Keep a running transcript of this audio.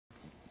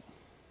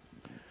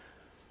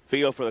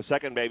Field for the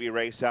second baby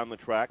race on the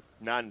track,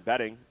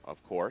 non-betting,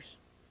 of course.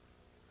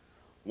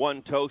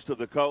 One Toast of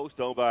the Coast,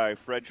 owned by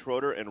Fred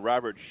Schroeder and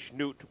Robert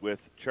Schnoot with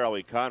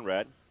Charlie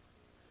Conrad.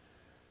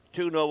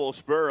 Two Noble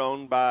Spur,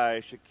 owned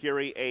by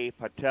Shakiri A.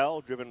 Patel,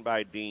 driven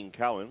by Dean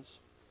Collins.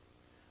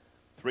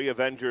 Three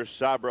Avengers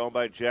Sabra, owned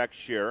by Jack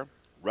Shearer.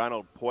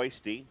 Ronald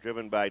Poisty,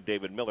 driven by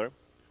David Miller.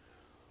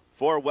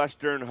 Four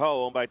Western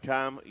Ho, owned by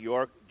Tom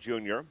York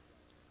Jr.,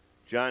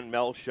 John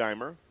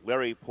Melsheimer,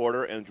 Larry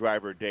Porter, and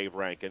driver Dave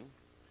Rankin.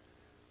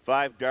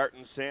 Five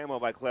Darton Sam,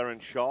 owned by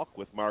Clarence Schalk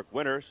with Mark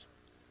Winters.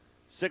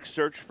 Six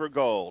Search for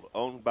Gold,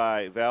 owned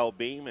by Val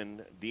Beam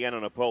and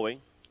Deanna Napoli.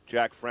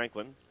 Jack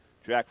Franklin.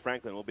 Jack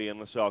Franklin will be in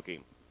the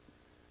sulky.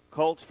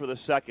 Colts for the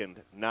second,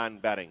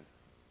 non-betting.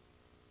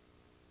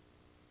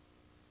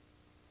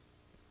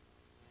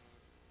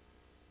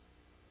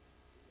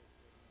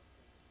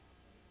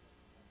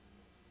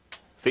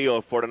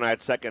 Field for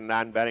tonight's second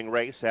non-betting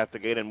race at the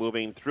gate and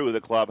moving through the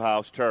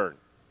clubhouse turn.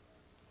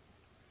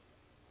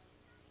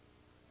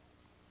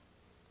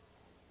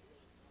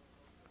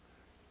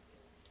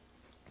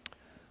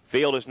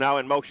 Field is now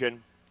in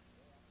motion.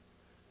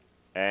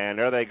 And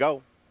there they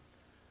go.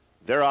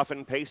 They're off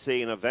and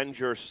pacing.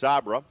 Avenger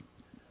Sabra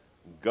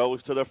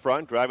goes to the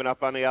front, driving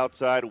up on the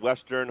outside.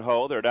 Western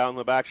Ho, they're down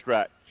the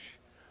backstretch.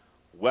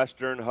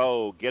 Western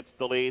Ho gets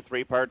the lead,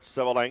 3/4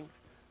 of a length.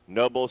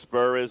 Noble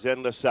Spur is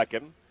in the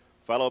second,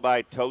 followed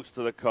by Toast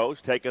to the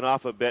Coast. Taken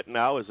off a bit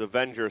now is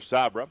Avenger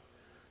Sabra.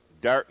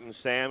 Darton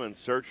Sam and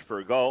Search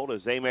for Gold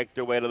as they make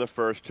their way to the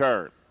first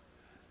turn.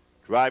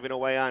 Driving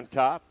away on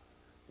top,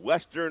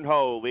 Western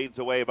Ho leads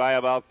away by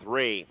about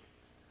 3.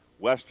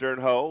 Western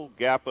Ho,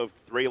 gap of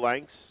 3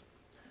 lengths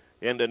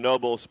into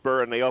Noble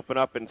Spur, and they open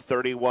up in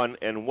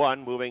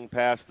 31-1, moving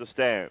past the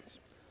stands.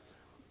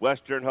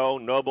 Western Ho,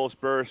 Noble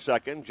Spur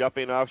second,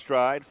 jumping off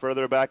stride,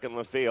 further back in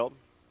the field.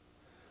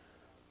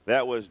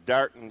 That was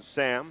Darton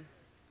Sam.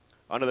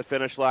 Under the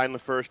finish line the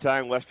first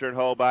time, Western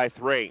Ho by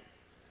 3.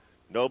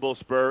 Noble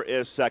Spur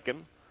is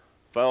second,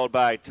 followed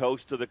by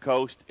Toast to the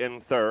Coast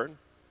in third.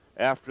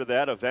 After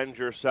that,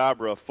 Avenger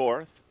Sabra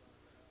fourth.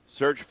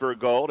 Search for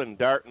Gold and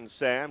Darton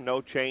Sam, no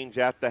change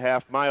at the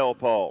half-mile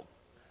pole.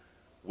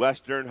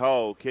 Western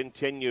Ho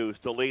continues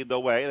to lead the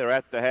way. They're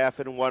at the half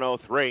in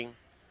 1:03.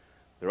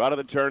 They're out of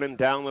the turn and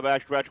down the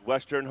backstretch.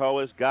 Western Ho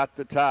has got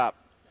the top.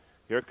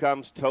 Here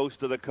comes Toast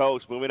to the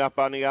Coast, moving up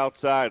on the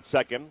outside,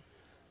 second.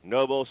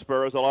 Noble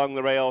Spurs along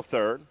the rail,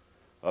 third.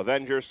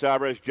 Avenger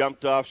Sabra has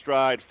jumped off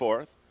stride,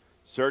 fourth.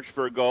 Search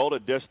for Gold, a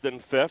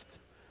distant fifth.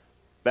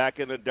 Back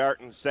into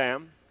Darton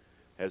Sam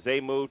as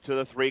they move to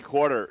the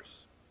 3/4.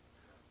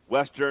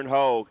 Western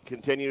Ho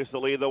continues to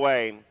lead the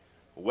way.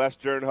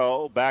 Western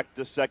Ho back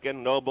to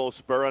second. Noble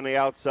Spur on the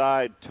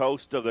outside.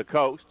 Toast of the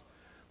Coast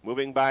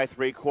moving by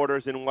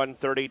 3/4 in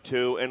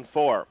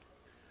 1:32-4.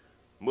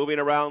 Moving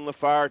around the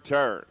far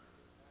turn.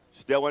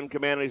 Still in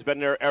command. He's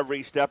been there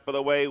every step of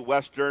the way.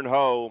 Western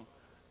Ho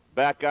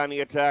back on the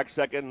attack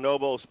second.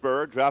 Noble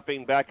Spur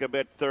dropping back a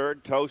bit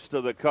third. Toast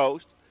of the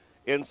Coast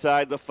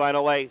inside the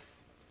final 8th.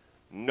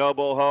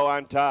 Noble Ho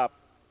on top.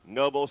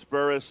 Noble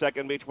Spur is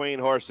second between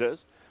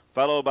horses,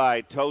 followed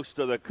by Toast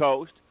to the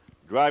Coast.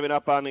 Driving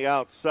up on the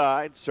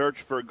outside,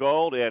 Search for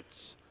Gold.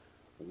 It's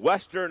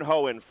Western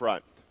Ho in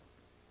front.